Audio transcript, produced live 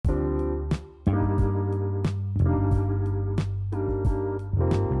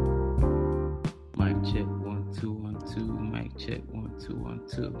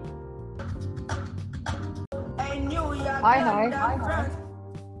too. Hi.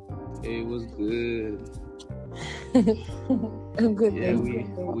 It was good. I'm good. Yeah,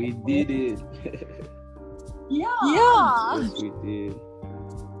 we did it. Yeah. Yes, we did.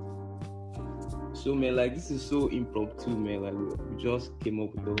 So man, like this is so impromptu, man. Like we just came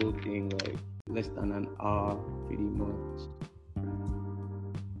up with the whole thing like less than an hour, pretty much.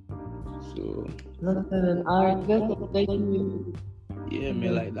 So Less than an hour. yeah,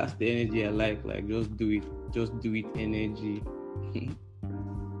 man, like that's the energy I like. Like just do it energy.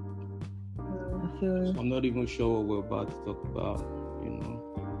 So I'm not even sure what we're about to talk about, you know.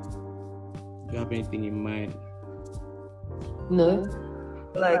 Do you have anything in mind? No.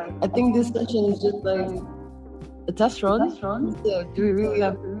 Like, I think this session is just like a test run. Yeah, do we really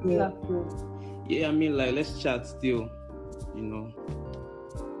have to? Yeah, I mean, like, let's chat still, you know.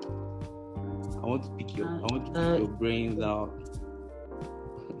 I want to pick your brains out.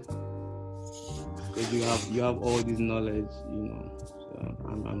 Because you have all this knowledge, you know. So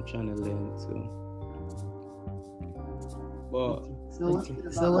I'm trying to learn too. But So what's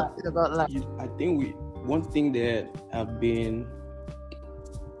it about like? I think one thing that I've been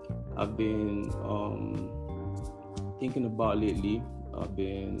thinking about lately, I've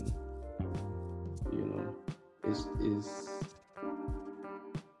been, you know, is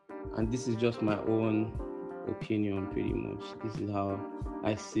and this is just my own opinion pretty much. This is how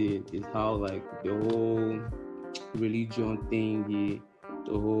I see it, is how like the whole religion thing,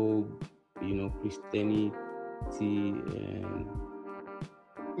 the whole, you know, Christianity and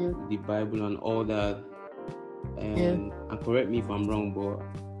the Bible and all that, and correct me if I'm wrong, but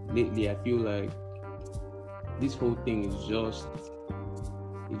lately I feel like this whole thing is just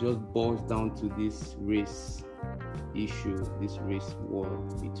boils down to this race issue, this race war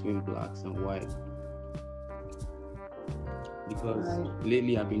between blacks and white. Because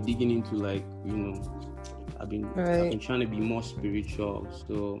lately I've been digging into, like, you know, I've been trying to be more spiritual,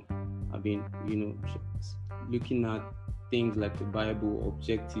 so I've been, you know, looking at things like the Bible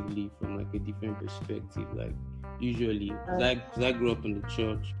objectively from like a different perspective. Like usually, because I grew up in the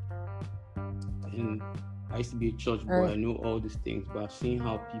church, and I used to be a church boy. I know all these things, but I've seen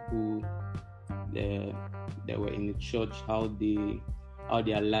how people that were in the church, how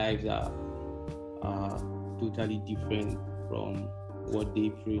their lives are totally different from what they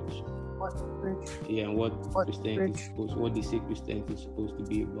preach. Yeah, and what Christianity is supposed, what they say Christianity is supposed to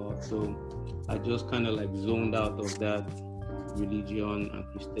be about. So I just kind of like zoned out of that religion and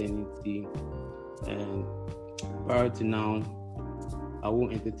Christianity, and prior to now, I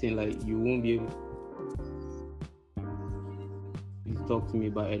won't entertain, like, you won't be able to talk to me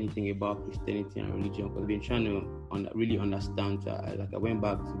about anything about Christianity and religion, because I've been trying to really understand. I went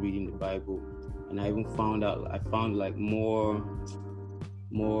back to reading the Bible, and I even found like more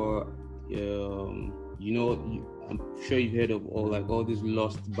you know, I'm sure you've heard of all these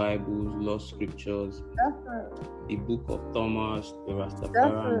lost Bibles, lost scriptures. The Book of Thomas, the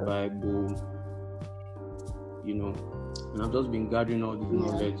Rastafarian Bible, you know. And I've just been gathering all this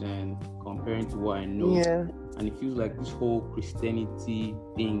knowledge and comparing to what I know. Yeah. And it feels like this whole Christianity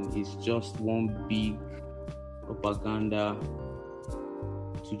thing is just one big propaganda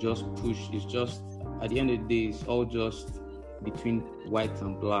to just push. It's just, at the end of the day, it's all just between whites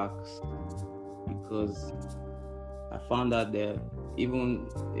and blacks. Because I found out that even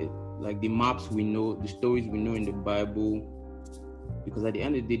like the maps we know, the stories we know in the Bible, because at the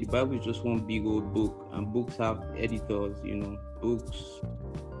end of the day, the Bible is just one big old book, and books have editors, you know, books.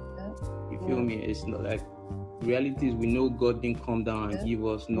 You feel me? It's not like, reality is, we know God didn't come down and give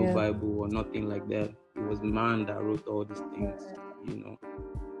us no Bible or nothing like that. It was man that wrote all these things, you know.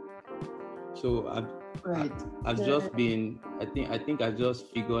 So I've just been, I think I just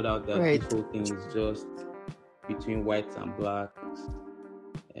figured out that this whole thing is just between whites and blacks,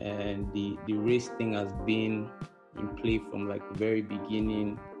 and the race thing has been in play from like the very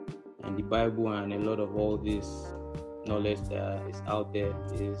beginning, and the Bible and a lot of all this knowledge that is out there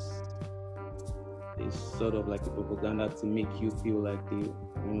is sort of like a propaganda to make you feel like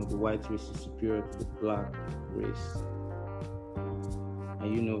the white race is superior to the black race.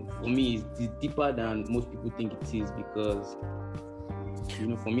 And you know, for me, it's deeper than most people think it is, because, you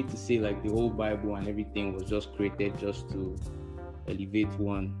know, for me to say like the whole Bible and everything was just created just to elevate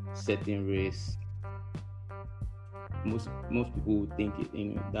one certain race, most people would think it, you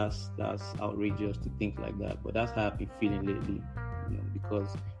know, that's outrageous to think like that. But that's how I've been feeling lately, you know,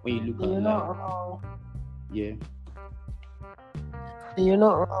 because when you look at You're not wrong. Yeah. You're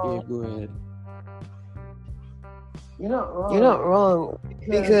not wrong. Yeah, go ahead. You're not wrong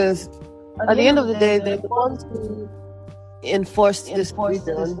because at the end of the day, they're the ones who enforced this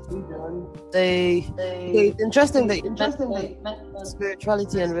religion, it's interesting that you mentioned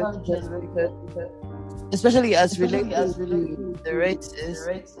spirituality and religion, because especially as related to the races.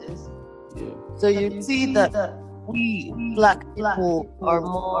 Yeah. So you see that we black people are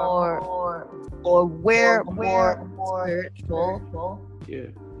more, or we're more spiritual, Yeah,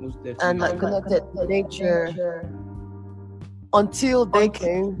 most definitely. and like connected to nature, until they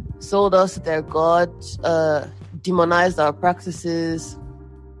came, sold us their God, demonized our practices,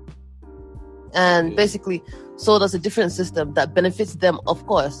 and basically sold us a different system that benefits them, of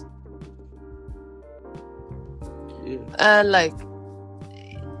course. Yeah. And like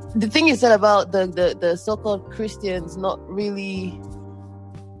the thing you said about the so-called Christians not really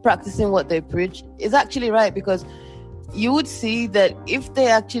practicing what they preach is actually right, because you would see that if they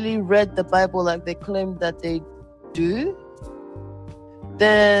actually read the Bible like they claim that they do,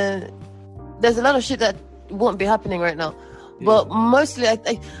 then there's a lot of shit that won't be happening right now. Yeah. But mostly I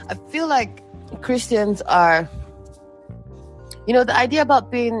feel like Christians are, the idea about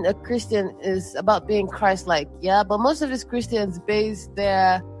being a Christian is about being Christ-like, yeah? But most of these Christians base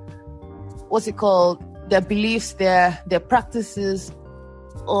their, their beliefs, their practices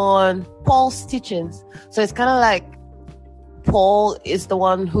on Paul's teachings. So it's kind of like Paul is the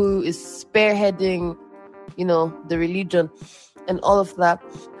one who is spearheading, the religion and all of that.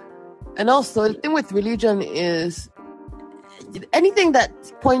 And also the thing with religion is anything that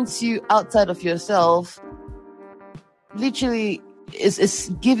points you outside of yourself literally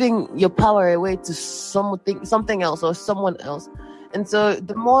is giving your power away to something else or someone else. And so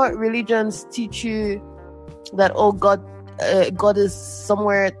the more religions teach you that, oh, God is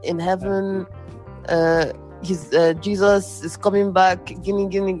somewhere in heaven, Jesus is coming back,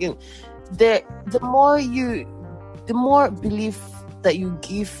 the more belief that you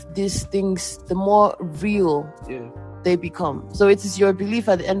give these things, the more real they become. So it is your belief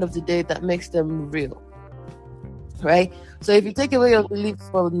at the end of the day that makes them real, right? So if you take away your belief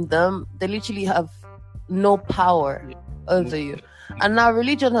from them, they literally have no power over you. And now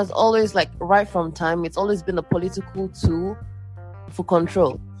religion has always, right from time, it's always been a political tool for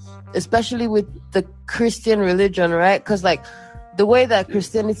control, especially with the Christian religion, right? Because the way that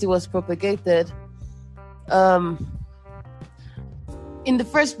Christianity was propagated, in the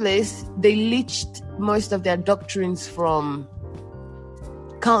first place, they leached most of their doctrines from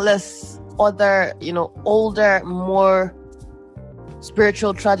countless other, older, more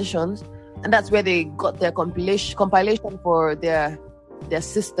spiritual traditions, and that's where they got their compilation for their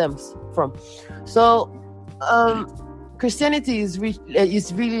systems from. So, Christianity is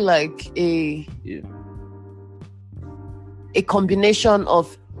really like a combination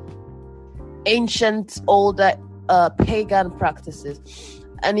of ancient, older, pagan practices.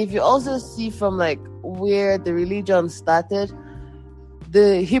 And if you also see from where the religion started,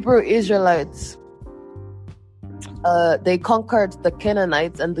 the Hebrew Israelites, they conquered the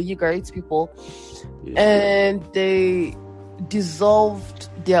Canaanites and the Ugarites people, and they dissolved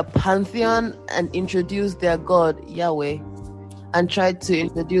their pantheon and introduced their god Yahweh, and tried to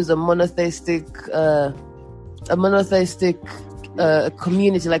introduce a monotheistic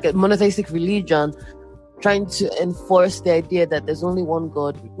community, like a monotheistic religion, trying to enforce the idea that there's only one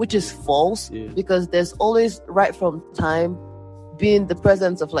God, which is false, because there's always, right from time, been the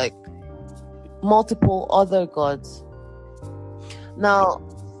presence of multiple other gods. Now,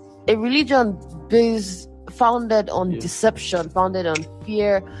 a religion founded on deception, founded on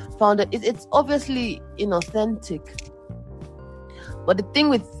fear, it's obviously inauthentic. But the thing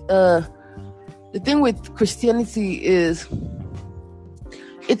with Christianity is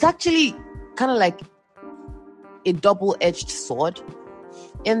it's actually kind of like a double-edged sword,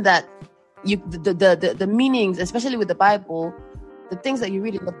 in that the meanings, especially with the Bible, the things that you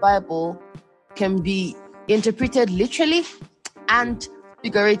read in the Bible can be interpreted literally and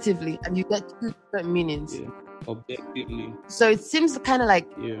figuratively, and you get two different meanings. Objectively. So it seems kind of like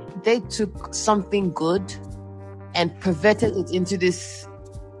they took something good and perverted it into this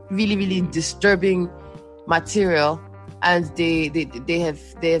really, really disturbing material, and they have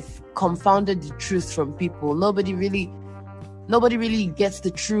confounded the truth from people. Nobody really gets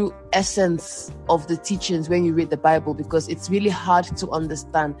the true essence of the teachings when you read the Bible, because it's really hard to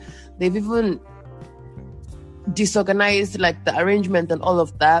understand. They've even disorganized the arrangement and all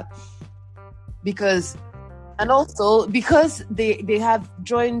of that, because they have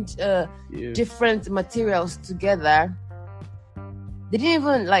joined different materials together. They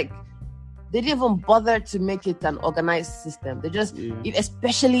didn't even bother to make it an organized system. They just,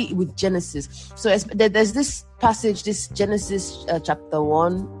 especially with Genesis. So there's this passage, this Genesis chapter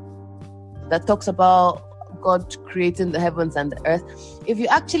 1, that talks about God creating the heavens and the earth. If you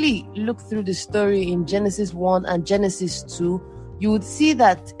actually look through the story in Genesis 1 and Genesis 2, you would see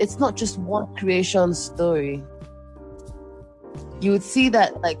that it's not just one creation story. You would see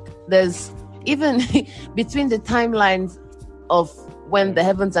that, like, there's even between the timelines of when the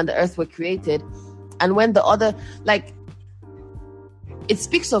heavens and the earth were created and when the other, like, it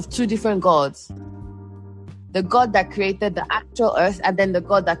speaks of two different gods. The God that created the actual earth, and then the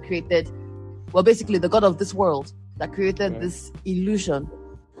God that created, well, basically the God of this world that created this illusion.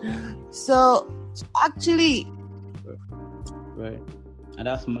 So actually, right, and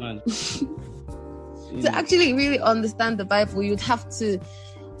that's man. To actually really understand the Bible, you'd have to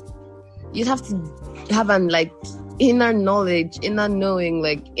have an, like, inner knowledge, inner knowing,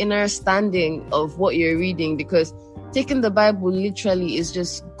 like inner standing of what you're reading, because taking the Bible literally is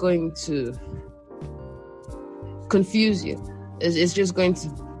just going to confuse you. It's just going to.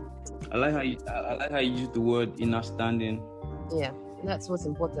 I like how you use the word inner standing. Yeah, that's what's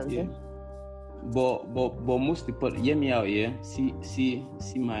important. Yeah. But most important, hear me out. Yeah. See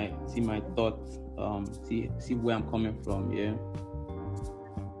my thoughts. See where I'm coming from. Yeah.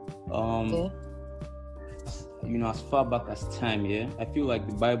 You know, as far back as time, yeah, I feel like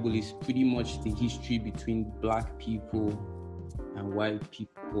the Bible is pretty much the history between black people and white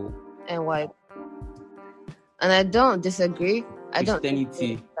people. And I don't disagree.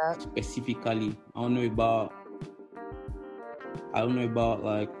 Christianity specifically. I don't know about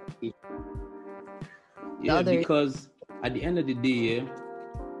like, yeah, because at the end of the day, yeah,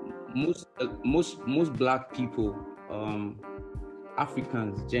 most black people,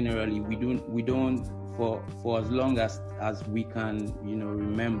 Africans generally, we don't for as long as we can, you know,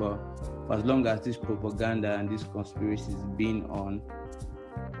 remember, for as long as this propaganda and this conspiracy is being on,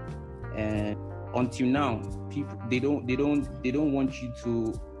 and until now, people they don't want you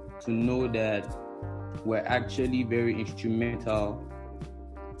to know that we're actually very instrumental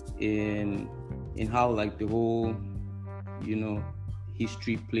in how, like, the whole, you know,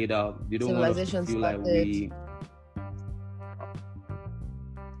 history played out. They don't want us to feel like we.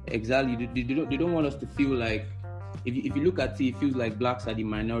 Exactly. They don't want us to feel like, if you look at it, it feels like blacks are the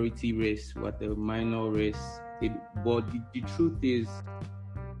minority race, we're the minor race. But the truth is,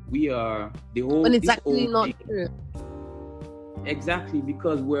 we are the whole. When it's actually not true. Exactly,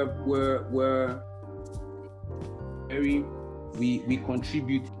 because we're very we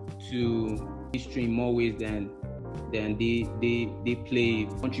contribute to history in more ways than they play.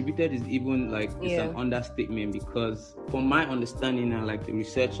 Contributed is even like, it's an understatement, because from my understanding and like the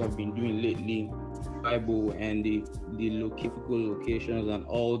research I've been doing lately, Bible and the physical locations and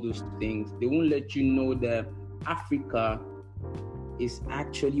all those things, they won't let you know that Africa is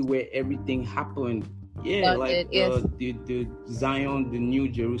actually where everything happened. Yeah, the Zion, the New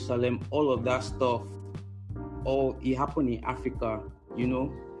Jerusalem, all of that stuff, all it happened in Africa, you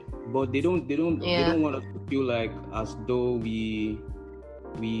know. But they don't want us to feel like as though we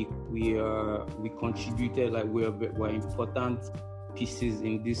contributed, like we're important pieces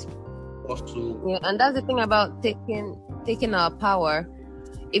in this puzzle. Yeah, and that's the thing about taking our power.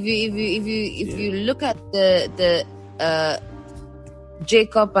 If you look at the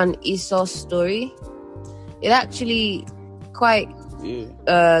Jacob and Esau story, it actually quite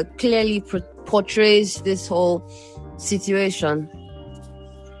clearly portrays this whole situation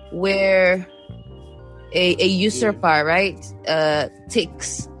where a usurper, right,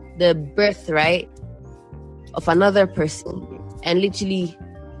 takes the birthright of another person and literally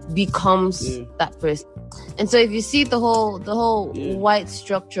becomes that person. And so if you see the whole white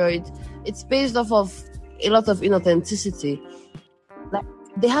structure, it's based off of a lot of inauthenticity. Like,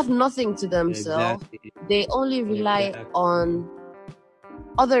 they have nothing to themselves. Exactly. They only rely on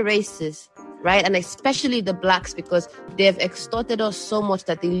other races, right? And especially the blacks, because they have extorted us so much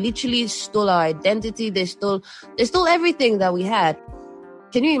that they literally stole our identity. They stole everything that we had.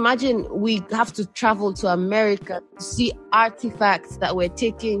 Can you imagine we have to travel to America to see artifacts that were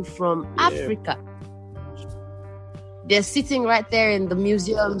taken from Africa? They're sitting right there in the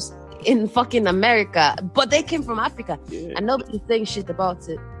museums in fucking America, but they came from Africa, and nobody's saying shit about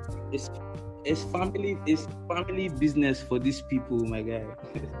it. It's family business for these people, my guy.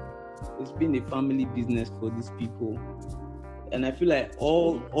 It's been a family business for these people, and I feel like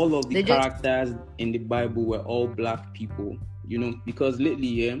all of the characters in the Bible were all black people, you know, because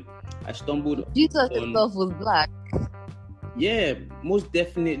lately, I stumbled. Jesus himself was black. Yeah, most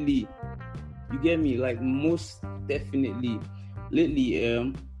definitely. You get me? Like, most definitely. Lately,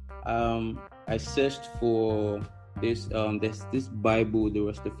 I searched for this. There's this Bible, the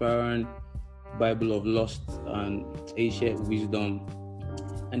Rastafarian Bible of Lost and Ancient Wisdom,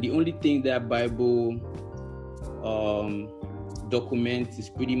 and the only thing that Bible documents is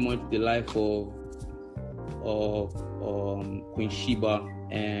pretty much the life of Queen Sheba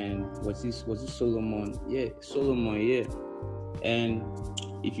and was this Solomon? Yeah, Solomon. Yeah, and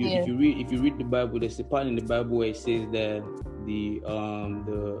if you read the Bible, there's a part in the Bible where it says that the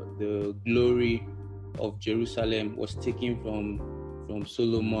glory of Jerusalem was taken from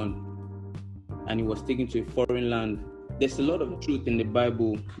Solomon, and it was taken to a foreign land. There's a lot of truth in the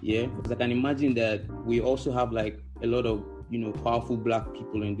Bible, yeah, because I can imagine that we also have like a lot of powerful black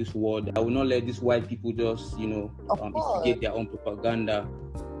people in this world. I will not let these white people just instigate their own propaganda,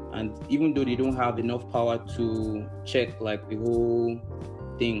 and even though they don't have enough power to check like the whole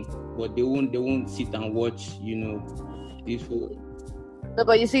thing, but they won't sit and watch this whole. No,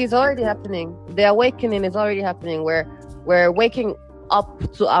 but you see, it's already happening. The awakening is already happening. We're waking up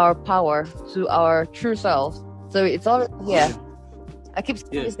to our power, to our true selves. So it's already here. I keep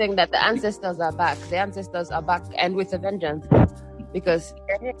saying that the ancestors are back. The ancestors are back, and with a vengeance. Because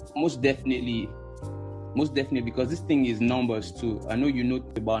most definitely, because this thing is numbers too. I know you know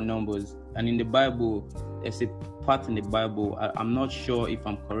about numbers, and in the Bible, there's a part in the Bible. I'm not sure if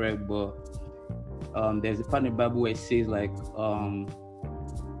I'm correct, but there's a part in the Bible where it says like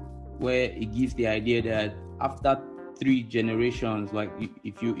where it gives the idea that after 3 generations, like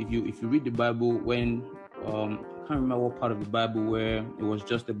if you read the Bible, when I can't remember what part of the Bible where it was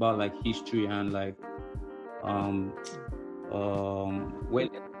just about like history and like when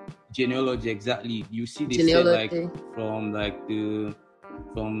genealogy, exactly, you see they say like from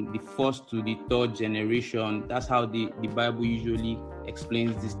the first to the 3rd generation. That's how the Bible usually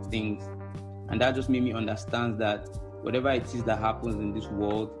explains these things, and that just made me understand that whatever it is that happens in this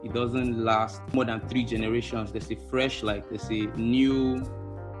world, it doesn't last more than 3 generations. There's a fresh, like there's a new.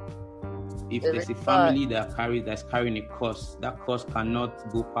 If there's a family that's carrying a curse, that curse cannot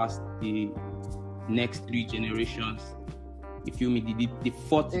go past the next 3 generations. You feel me? The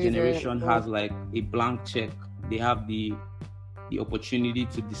 4th generation has like a blank check. They have the opportunity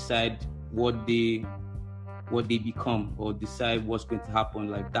to decide what they become or decide what's going to happen.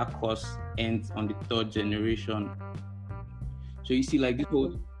 Like that curse ends on the 3rd generation. So you see, like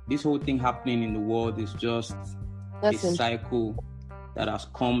this whole thing happening in the world is just a cycle that has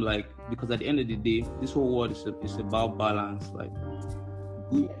come, like, because at the end of the day, this whole world is about balance. Like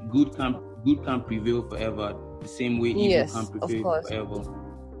good can prevail forever, the same way evil can prevail forever.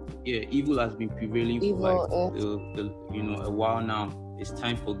 Yeah, evil has been prevailing for like a while now. It's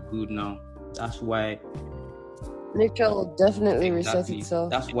time for good now. That's why nature will definitely reset itself.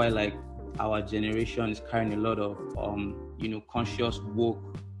 That's why like our generation is carrying a lot of conscious woke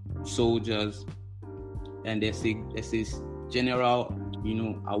soldiers, and there's this general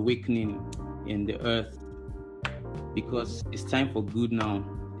awakening in the earth, because it's time for good now.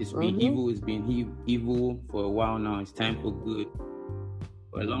 It's been evil. It's been evil for a while now. It's time for good.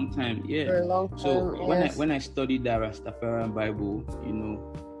 For a long time, yeah. For a long time, so when I studied the Rastafarian Bible,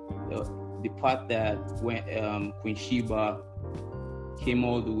 the part that when Queen Sheba came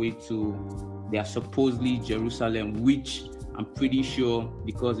all the way to their supposedly Jerusalem, which I'm pretty sure,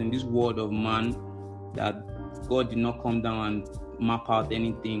 because in this world of man, that God did not come down and map out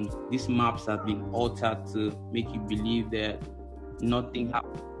anything. These maps have been altered to make you believe that nothing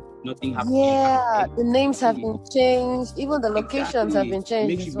happened. Yeah, the names have been changed. Even the locations have been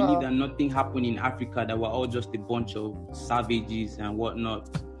changed. It makes you believe that nothing happened in Africa, that we're all just a bunch of savages and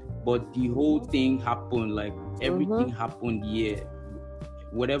whatnot. But the whole thing happened, like everything happened here.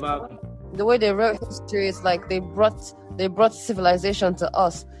 Whatever. The way they wrote history is like they brought civilization to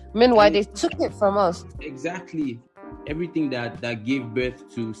us. Meanwhile, they took it from us. Exactly. Everything that gave birth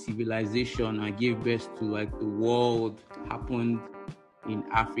to civilization and gave birth to like the world happened in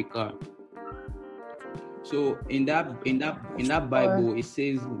Africa. So in that Bible, it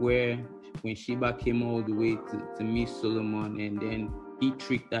says when Sheba came all the way to meet Solomon, and then he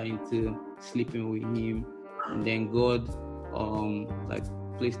tricked her into sleeping with him, and then God like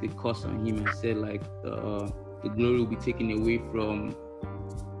placed the curse on him and said like the glory will be taken away from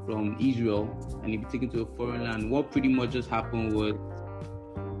Israel and he'll be taken to a foreign land. What pretty much just happened was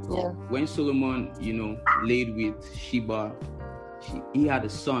when Solomon laid with Sheba, he had a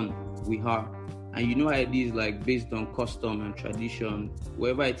son with her, and you know how it is, like based on custom and tradition,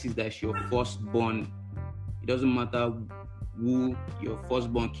 whoever it is that's your firstborn, it doesn't matter who your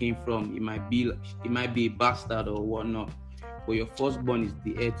firstborn came from. It might be a bastard or whatnot, but your firstborn is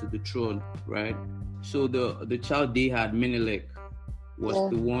the heir to the throne, right? So the child they had, Menelik,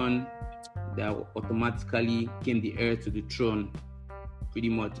 was the one that automatically became the heir to the throne, pretty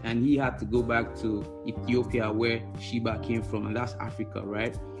much. And he had to go back to Ethiopia, where Sheba came from, and that's Africa,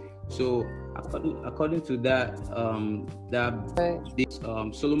 right? So according to that,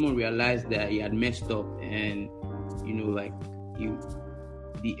 Solomon realized that he had messed up, and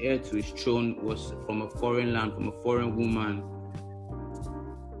the heir to his throne was from a foreign land, from a foreign woman.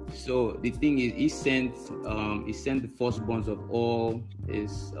 So the thing is, he sent the firstborns of all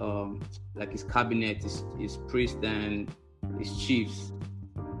his his cabinet, his priests and his chiefs.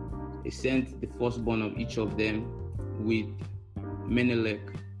 He sent the firstborn of each of them with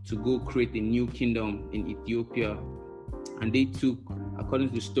Menelik to go create a new kingdom in Ethiopia. And they took, according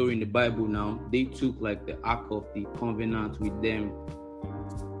to the story in the Bible now, they took like the Ark of the Covenant with them.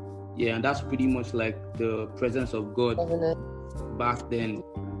 Yeah, and that's pretty much like the presence of God back then.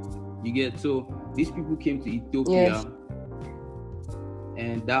 You get, so these people came to Ethiopia, yes.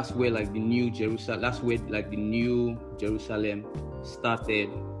 And that's where like the new Jerusalem started,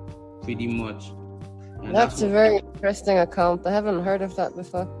 pretty much. And that's a very interesting account. I haven't heard of that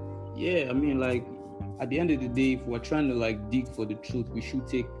before. Yeah, I mean, like, at the end of the day, if we're trying to like dig for the truth, we should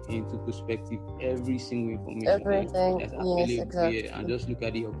take into perspective every single information, everything, that's available, yes, exactly. And just look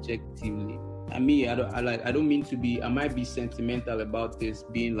at it objectively. I mean, I don't mean to be, I might be sentimental about this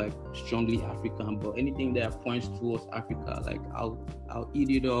being like strongly African, but anything that points towards Africa, like I'll eat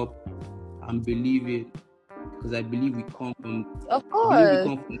it up and believe it, because I believe we come from. Of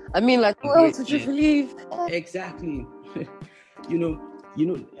course. I mean, like, who else would you believe? Exactly.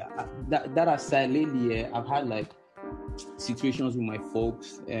 That aside, lately, I've had like situations with my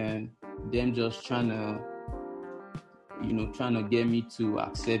folks and them just trying to get me to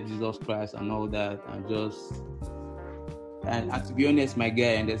accept Jesus Christ and all that, and to be honest, my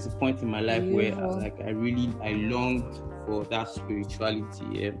guy, and there's a point in my life where I longed for that spirituality.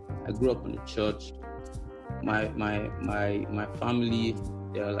 Yeah. I grew up in the church. My family,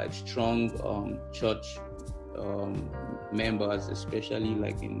 they're like strong church members, especially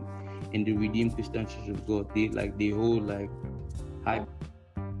like in the Redeemed Christian Church of God. They hold like high.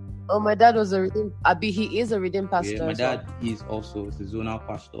 Oh, my dad was a Redeemed. He is a Redeemed pastor. Yeah, my dad is also a zonal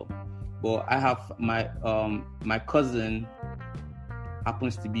pastor. But I have my cousin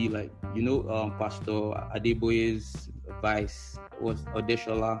happens to be like, Pastor Adeboye's vice was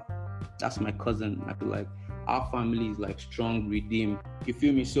Odeshola. That's my cousin. I feel like our family is like strong Redeemed. You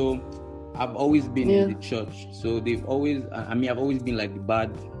feel me? So I've always been in the church. So I've always been like the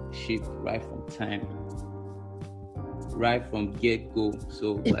bad sheep right from time. Right from get-go.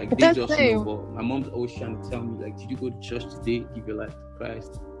 So like they just know, but my mom's always trying to tell me like, did you go to church today? Give your life to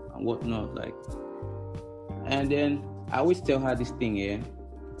Christ and whatnot, like. And then I always tell her this thing,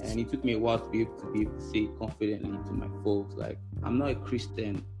 and it took me a while to be able to say it confidently to my folks, like, I'm not a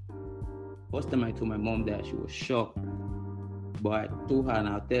Christian. First time I told my mom that, she was shocked. But I told her, and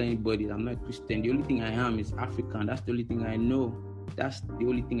I'll tell anybody that I'm not a Christian. The only thing I am is African. That's the only thing I know. That's the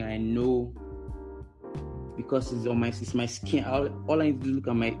only thing I know. Because it's my skin. All I need to do is look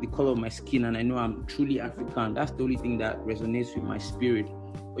at the color of my skin, and I know I'm truly African. That's the only thing that resonates with my spirit.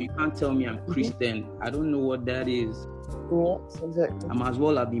 But you can't tell me I'm Christian. I don't know what that is. Yes, exactly. I might as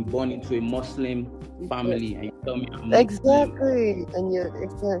well have been born into a Muslim family, and you tell me I'm exactly. And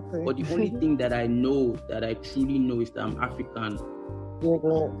exactly. But the only thing that I know, that I truly know, is that I'm African.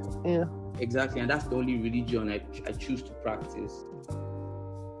 Yeah. Exactly, and that's the only religion I choose to practice.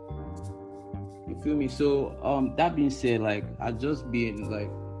 You feel me? So that being said, like, I've just been like,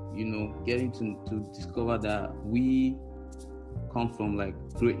 getting to discover that we come from like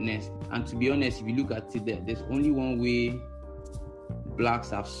greatness. And to be honest, if you look at it, there's only one way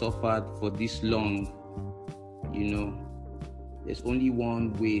blacks have suffered for this long. There's only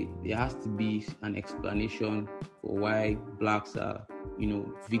one way. There has to be an explanation for why blacks are,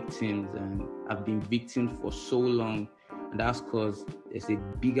 victims and have been victims for so long. And that's because there's a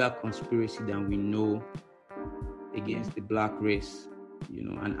bigger conspiracy than we know against the black race,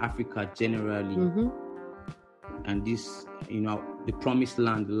 and Africa generally. Mm-hmm. And this, the promised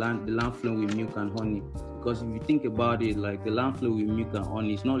land, the land flowing with milk and honey. Because if you think about it, like, the land flowing with milk and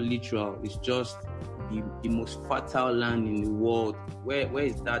honey, it's not literal. It's just the most fertile land in the world. Where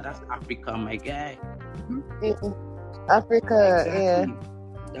is that? That's Africa, my guy. Mm-hmm. Africa, exactly. Yeah.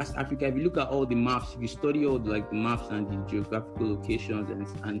 That's Africa. If you look at all the maps, if you study all the maps and the geographical locations and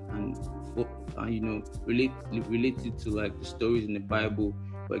relate it to like the stories in the Bible.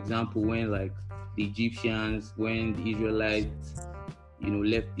 For example, when like the Egyptians, when the Israelites,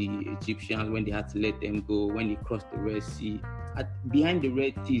 left the Egyptians, when they had to let them go, when they crossed the Red Sea. Behind the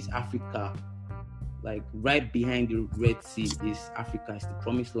Red Sea is Africa. Like, right behind the Red Sea is Africa. It's the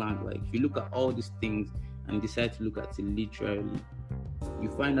promised land. Like, if you look at all these things and decide to look at it literally, you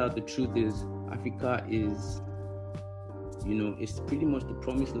find out the truth is Africa is it's pretty much the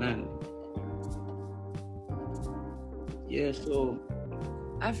promised land. Yeah, so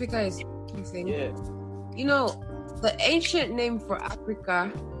Africa is everything. Yeah. The ancient name for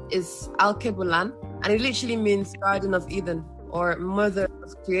Africa is Al-Kebulan, and it literally means Garden of Eden or Mother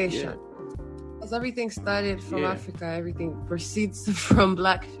of Creation. Because everything started from Africa, everything proceeds from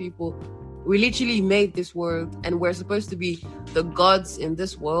Black people. We literally made this world, and we're supposed to be the gods in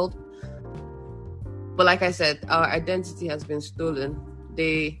this world. But like I said, our identity has been stolen.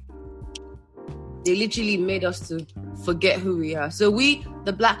 They literally made us to forget who we are. So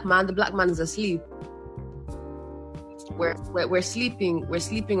the black man is asleep. We're sleeping. We're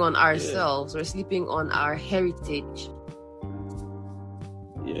sleeping on ourselves. We're sleeping on our heritage.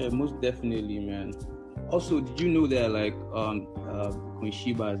 Yeah, most definitely, man. Also, did you know that like Queen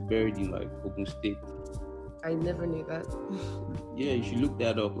Sheba is buried in like Ogun State? I never knew that. Yeah, you should look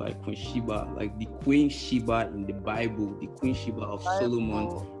that up. Like Queen Sheba, like the Queen Sheba in the Bible, the Queen Sheba of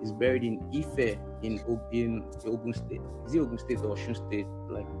Solomon is buried in Ife in Ogun State. Is it Ogun State or Osun State?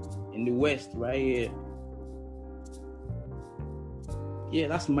 Like in the west, right here. Yeah,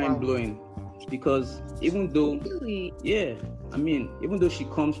 that's mind blowing. Because even though, even though she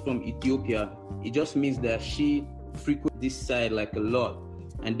comes from Ethiopia, it just means that she frequents this side like a lot,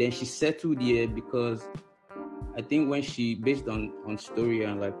 and then she settled here because I think when she, based on story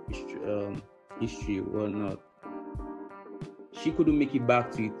and like history or whatnot, she couldn't make it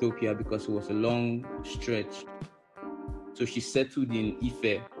back to Ethiopia because it was a long stretch. So she settled in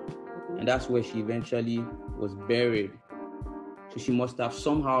Ife, and that's where she eventually was buried. So she must have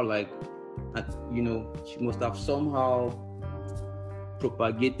somehow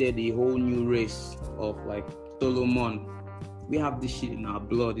propagated a whole new race of like Solomon. We have this shit in our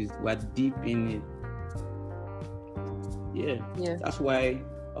blood. We're deep in it. Yeah. That's why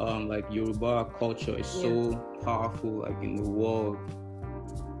like Yoruba culture is so powerful, like in the world.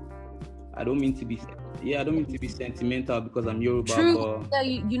 I don't mean to be sentimental because I'm Yoruba. True.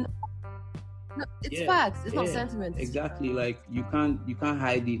 It's facts. It's not sentiment. Exactly. Like you can't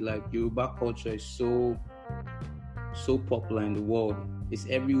hide it. Like Yoruba culture is so popular in the world. It's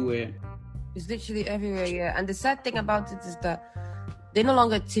everywhere. It's literally everywhere. Yeah. And the sad thing about it is that they no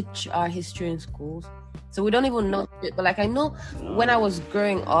longer teach our history in schools, so we don't even know it. But like I know when I was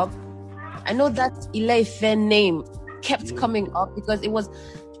growing up, I know that Ile-Ife name kept coming up because it was,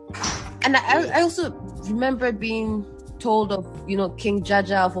 and I also remember being told of King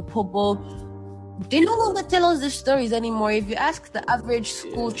Jaja of Opobo. They no longer tell us these stories anymore. If you ask the average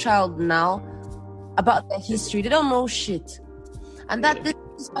school child now about their history, they don't know shit. And this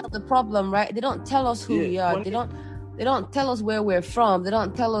is part of the problem, right? They don't tell us who we are. They don't tell us where we're from. They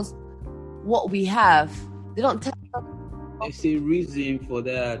don't tell us what we have. They don't tell us. There's a reason for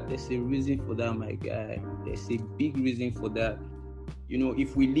that, my guy. There's a big reason for that.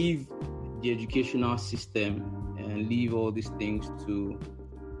 If we leave the educational system and leave all these things to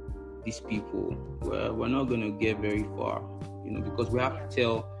these people, we're not going to get very far, because we have to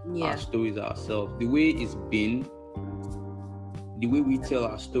tell our stories ourselves. The way we tell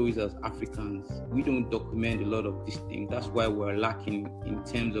our stories as Africans, we don't document a lot of these things. That's why we're lacking in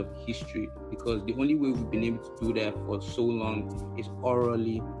terms of history, because the only way we've been able to do that for so long is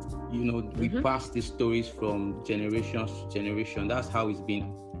orally. We pass these stories from generation to generation. That's how it's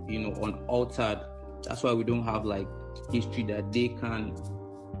been, unaltered. That's why we don't have like history that they can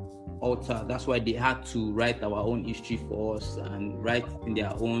alter. That's why they had to write our own history for us and write in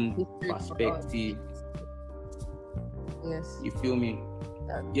their own perspective. Yes. You feel me?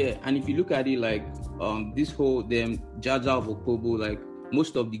 Yeah. And if you look at it like this whole Jaja of Opobo, like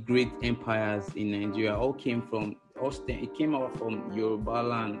most of the great empires in Nigeria all came out from Yoruba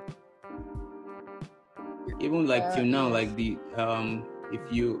land. Even like till now, like the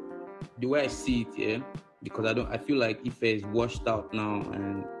way I see it, because I feel like Ife is washed out now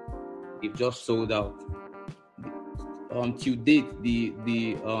and it just sold out. To date,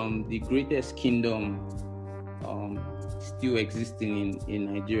 the greatest kingdom still existing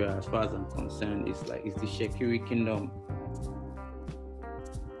in Nigeria, as far as I'm concerned, it's the Shekiri kingdom.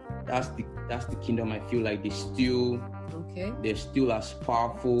 That's the kingdom I feel like they're still as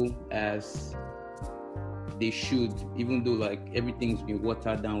powerful as they should, even though like everything's been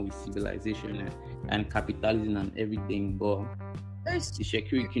watered down with civilization and capitalism and everything, but the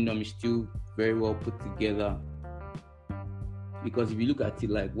Shekiri kingdom is still very well put together. Because if you look at it,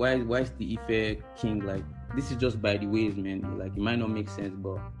 like why is the Ife king like this? Is just by the ways, man. Like it might not make sense,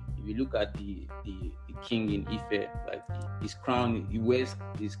 but if you look at the king in Ife, like his crown,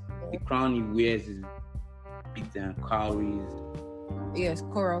 the crown he wears is big than cowries. Yes,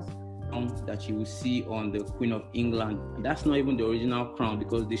 corals. that you will see on the Queen of England. And that's not even the original crown,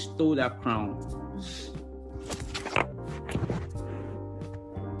 because they stole that crown.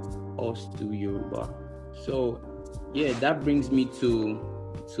 Us to Yoruba. So yeah, that brings me to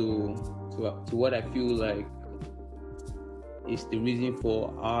what I feel like is the reason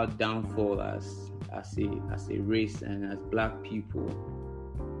for our downfall as a race and as Black people.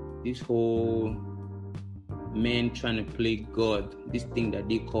 This whole men trying to play God, this thing that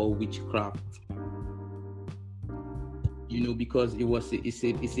they call witchcraft. Because it's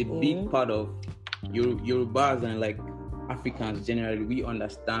a big part of Yorubas and like Africans generally. We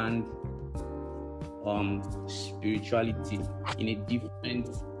understand spirituality in a different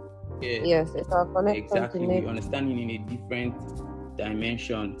yes, it's our connection. Exactly, we understand it in a different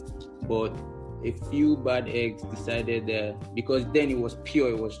dimension. But a few bad eggs decided that, because then it was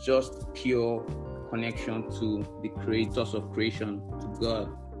just pure connection to the creators of creation, to God.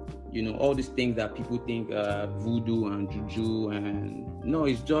 All these things that people think voodoo and juju, and no,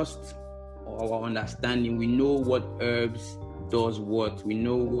 it's just our understanding. We know what herbs does what. We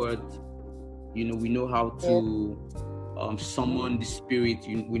know what, we know how to summon the spirit.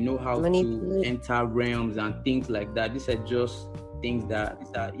 We know how to enter realms and things like that. These are just things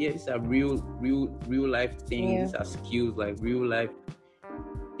these are real life things. These are skills, like real life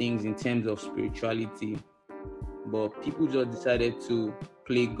things in terms of spirituality. But people just decided to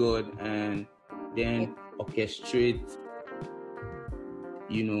play God and then orchestrate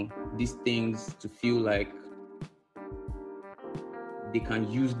these things to feel like they can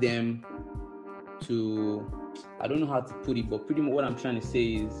use them to, I don't know how to put it, but pretty much what I'm trying to say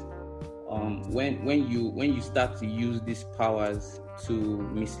is when you start to use these powers to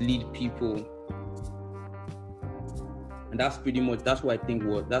mislead people, and that's what I think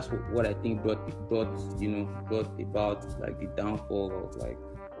brought about like the downfall of like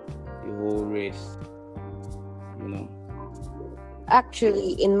the whole race.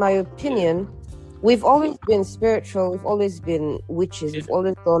 Actually, in my opinion, we've always been spiritual. We've always been witches. We've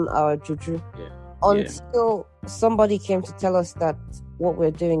always done our juju. Until somebody came to tell us that what we're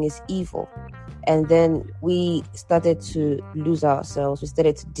doing is evil. And then we started to lose ourselves. We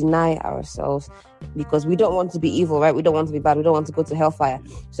started to deny ourselves because we don't want to be evil, right? We don't want to be bad. We don't want to go to hellfire.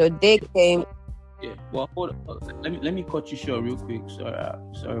 So they came. Yeah. Well, hold on. Let me cut you short real quick.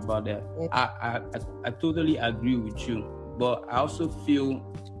 Sorry about that. Yeah. I totally agree with you, but I also feel,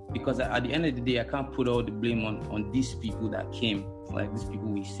 because at the end of the day, I can't put all the blame on these people that came, like these people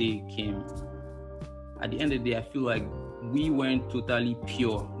we say came. At the end of the day, I feel like we weren't totally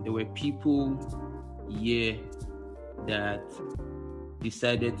pure. There were people, that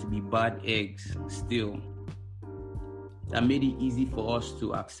decided to be bad eggs still. That made it easy for us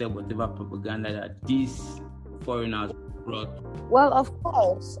to accept whatever propaganda that these foreigners brought. Well, of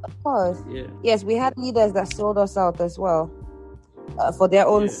course. Yeah. Yes, we had leaders that sold us out as well, for their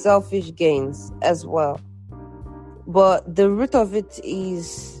own selfish gains as well. But the root of it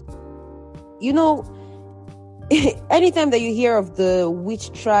is, anytime that you hear of the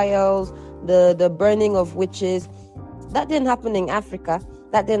witch trials, the burning of witches, that didn't happen in Africa.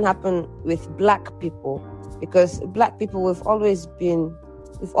 That didn't happen with Black people, because Black people, we've always been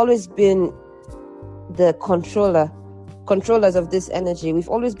the controllers of this energy. We've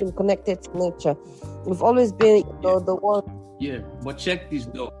always been connected to nature. We've always been the one. Yeah, but check this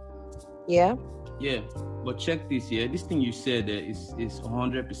though. Yeah. Yeah, but check this here. This thing you said is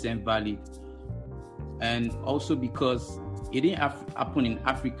 100% valid. And also because it didn't happen in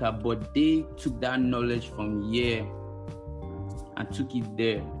Africa, but they took that knowledge from here and took it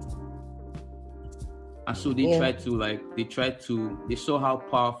there. And so they they saw how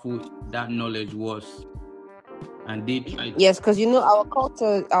powerful that knowledge was. And they tried. Yes, because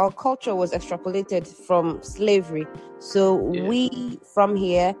our culture was extrapolated from slavery. So we from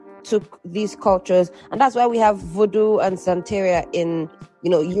here took these cultures, and that's why we have voodoo and Santeria in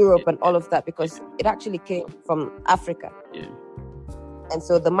Europe and all of that, because it actually came from Africa. Yeah. And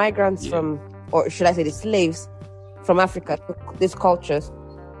so the migrants from, or should I say the slaves from Africa, took these cultures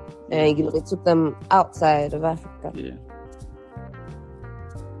and they took them outside of Africa.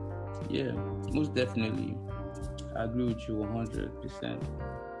 Yeah, most definitely. I agree with you 100%.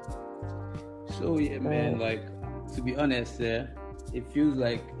 So man, like, to be honest, it feels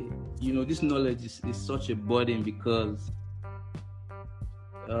like this knowledge is such a burden, because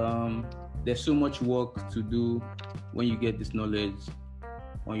there's so much work to do when you get this knowledge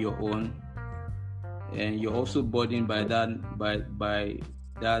on your own, and you're also burdened by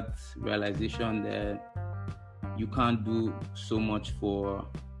that realization that you can't do so much for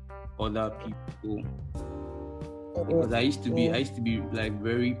other people. because I used to be like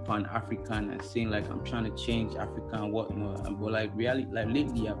very Pan-African and saying like I'm trying to change Africa and whatnot. But like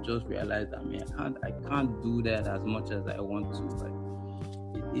lately, I've just realized that I can't do that as much as I want to. Like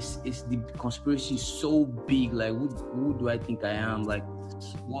it's the conspiracy is so big. Like who do I think I am? Like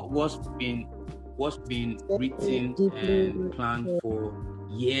what's been written and planned for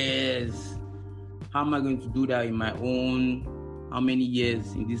years. How am I going to do that in my own? How many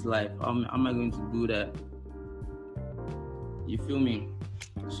years in this life? How am I going to do that? You feel me?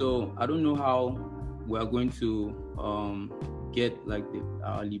 So I don't know how we are going to get like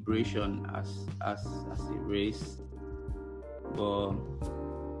our liberation as a race, but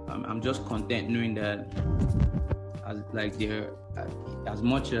I'm just content knowing that as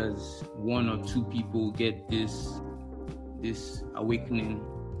much as one or two people get this awakening,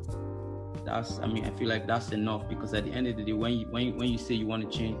 I feel like that's enough, because at the end of the day, when you say you want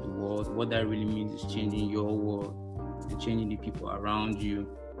to change the world, what that really means is changing your world and changing the people around you.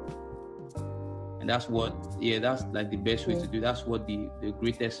 And that's like the best way to do. That's what the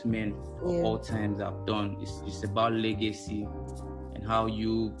greatest men of all times have done. It's about legacy and how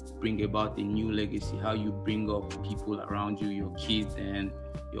you bring about a new legacy, how you bring up people around you, your kids and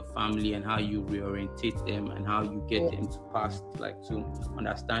your family, and how you reorientate them and how you get them to pass, like to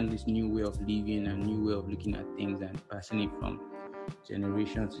understand this new way of living and new way of looking at things and passing it from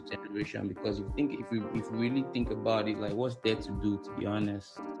generation to generation. Because if we really think about it, like what's there to do, to be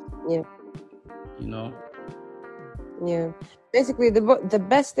honest? Yeah. You know? Yeah. Basically, the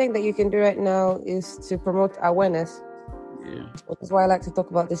best thing that you can do right now is to promote awareness. Yeah. Which is why I like to talk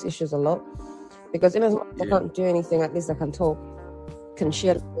about these issues a lot. Because in as much as I can't do anything, at least I can talk, can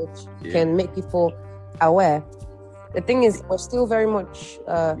share knowledge, can make people aware. The thing is, we're still very much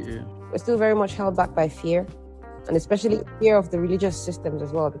held back by fear, and especially fear of the religious systems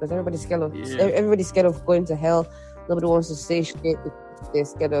as well, because everybody's scared of going to hell. Nobody wants to say shit. They're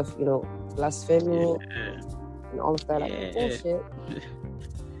scared of blasphemy and all of that. Like bullshit.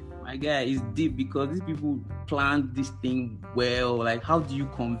 My guy, is deep, because these people planned this thing well. Like, how do you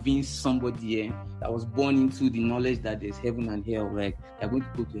convince somebody that was born into the knowledge that there's heaven and hell, like they're going to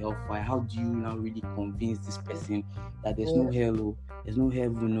go to hellfire? How do you now really convince this person that there's no hell, there's no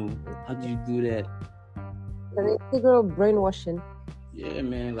heaven? How do you do that? The integral brainwashing. Yeah,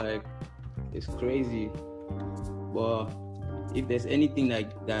 man, like it's crazy. But if there's anything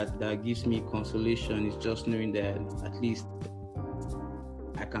that gives me consolation, it's just knowing that at least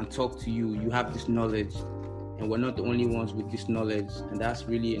I can talk to you. You have this knowledge, and we're not the only ones with this knowledge, and that's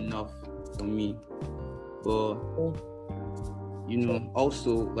really enough for me. But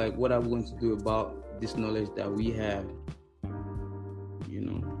also, like, what are we going to do about this knowledge that we have?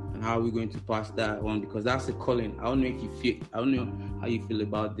 And how are we going to pass that on? Because that's a calling. I don't know how you feel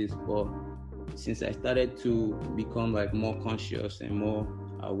about this, but since I started to become like more conscious and more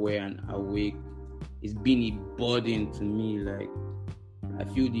aware and awake, it's been a burden to me. Like, I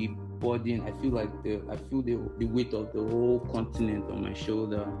feel the burden. I feel the weight of the whole continent on my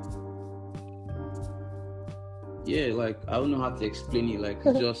shoulder. Yeah, like I don't know how to explain it. Like,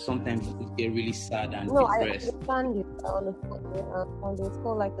 it's just sometimes you get really sad and depressed. I understand it. I understand it. It's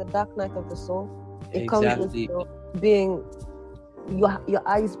called like the dark night of the soul. It exactly. comes with being your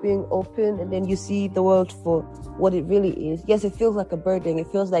eyes being open, and then you see the world for what it really is. Yes, it feels like a burden. It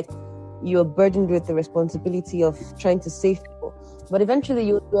feels like you're burdened with the responsibility of trying to save people. But eventually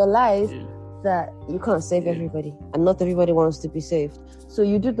you realize that you can't save everybody, and not everybody wants to be saved. So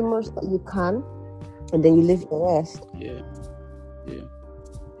you do the most that you can, and then you leave the rest. Yeah.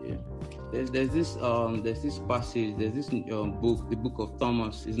 There's this passage. There's this book, the Book of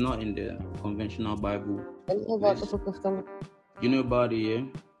Thomas. It's not in the conventional Bible. I know about the Book of Thomas. You know about it, yeah?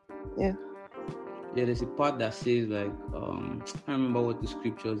 Yeah. Yeah, there's a part that says like I can't remember what the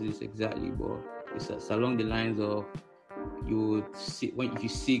scriptures is exactly, but it's along the lines of you would see, if you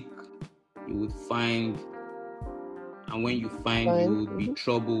seek, you would find, and when you find, you would be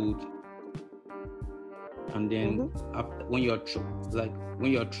troubled, and then after, when you're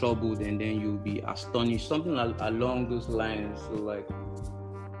troubled, and then you'll be astonished, something along those lines. So like,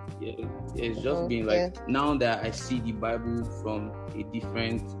 it's just been like now that I see the Bible from a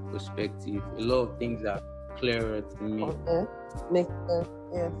different perspective, a lot of things are clearer to me. Makes sense.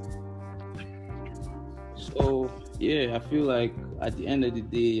 Yeah. So I feel like at the end of the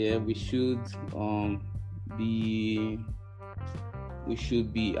day, we should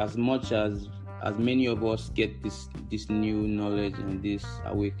be as much as many of us get this new knowledge and this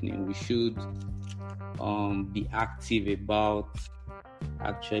awakening, we should be active about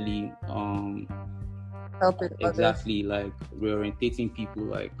actually helping exactly others. Like reorientating people,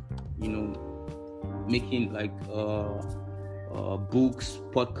 like making like books,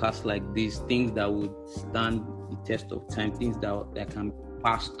 podcasts like these, things that would stand the test of time, things that can be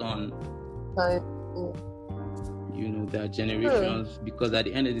passed on. You know, their generations. Because at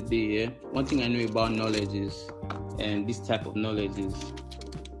the end of the day, one thing I know about knowledge is, and this type of knowledge is,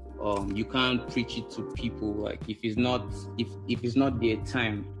 you can't preach it to people. Like if it's not their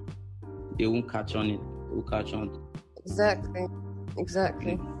time, they won't catch on it. They will catch on.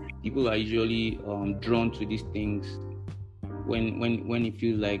 Exactly. People are usually drawn to these things when it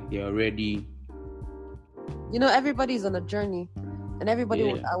feels like they are ready. You know, everybody's on a journey, and everybody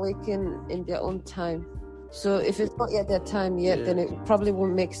will awaken in their own time. So if it's not yet their time yet, then it probably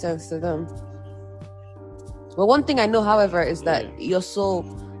won't make sense to them. But one thing I know, however, is that your soul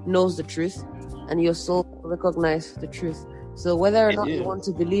knows the truth, and your soul recognizes the truth. So whether or not you want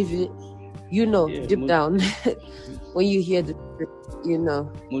to believe it, you know, deep down, when you hear the truth, you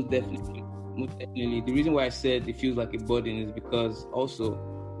know. Most definitely. The reason why I said it feels like a burden is because also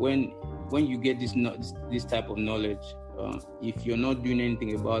when you get this type of knowledge, if you're not doing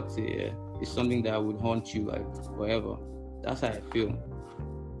anything about it, it's something that would haunt you like forever. That's how I feel.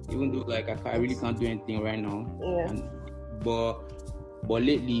 Even though like I really can't do anything right now. But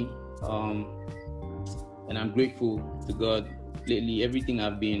lately, and I'm grateful to God. Lately, everything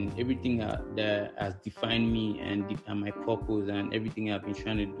that has defined me and my purpose and everything I've been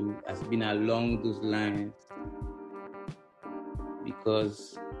trying to do has been along those lines.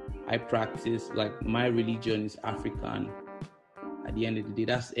 Because I practice, like, my religion is African. At the end of the day,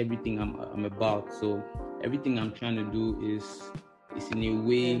 that's everything I'm about. So everything I'm trying to do is in a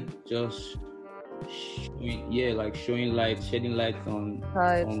way just showing light, shedding light on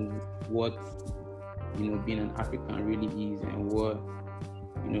what, you know, being an African really is, and what,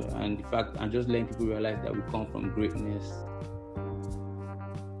 you know, and the fact, and just letting people realize that we come from greatness.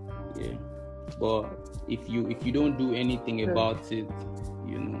 But if you don't do anything about it,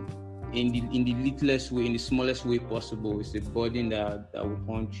 you know, in the littlest way, in the smallest way possible, it's a burden that will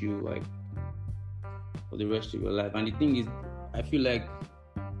haunt you like for the rest of your life. And the thing is, I feel like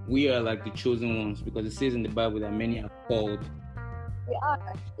we are like the chosen ones, because it says in the Bible that many are called. They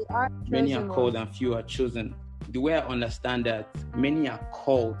are many are called and few are chosen. The way I understand that, many are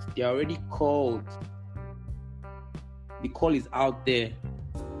called. They are already called. The call is out there.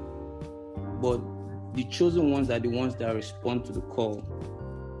 But the chosen ones are the ones that respond to the call.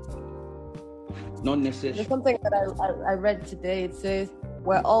 Not necessarily. There's something that I read today. It says,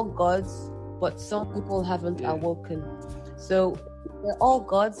 we're all gods, but some people haven't awoken. So we're all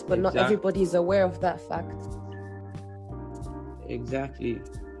gods, but not everybody is aware of that fact. Exactly.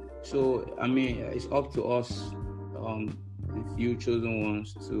 So, I mean, it's up to us, the few chosen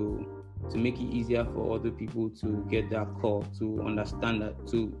ones, to make it easier for other people to get that call, to understand that,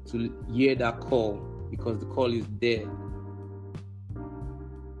 to hear that call, because the call is there.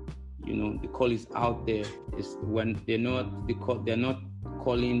 You know, the call is out there. It's when they're not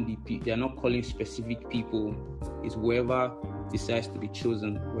calling specific people. It's whoever decides to be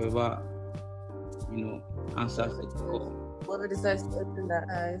chosen, whoever, you know, answers the call. Whoever decides to open their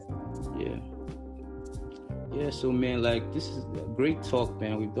eyes. Yeah, so man, like, this is a great talk,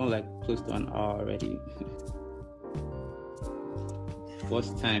 man. We've done like close to an hour already.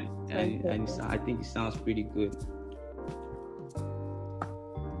 First time, and I think it sounds pretty good.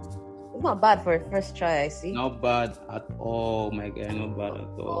 It's not bad for a first try, I see. Not bad at all, my guy. Not bad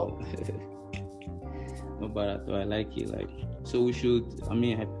at all. Not bad at all. I like it. Like, so we should. I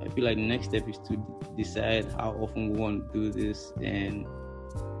mean, I feel like the next step is to decide how often we want to do this, and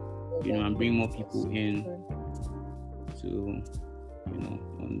you know, and bring more people in to, you know,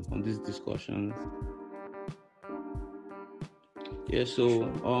 on these discussions. Yeah, so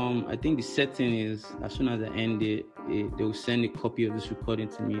I think the setting is, as soon as I end it, they will send a copy of this recording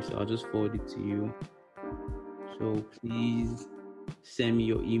to me, so I'll just forward it to you. So please send me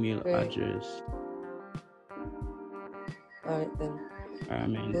your email address. All right then. All right,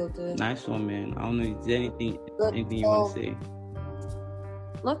 man. Nice one, man. I don't know, is there anything you want to say?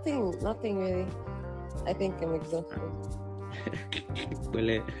 Nothing really. I think I'm exhausted.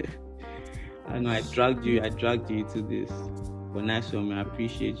 Well, I know I dragged you to this, but nice one, man. I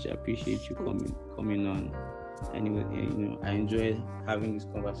appreciate you coming on. Anyway, you know, I enjoy having this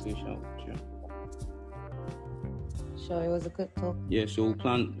conversation with you. Sure, it was a good talk. Yeah, so we'll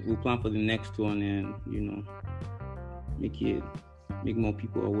plan for the next one, and you know, make more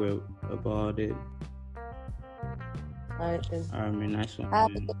people aware about it. All right then. All right, man. Nice one,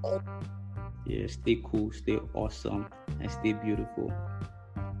 man. Yeah, stay cool, stay awesome, and stay beautiful.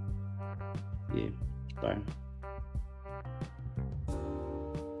 Yeah, bye.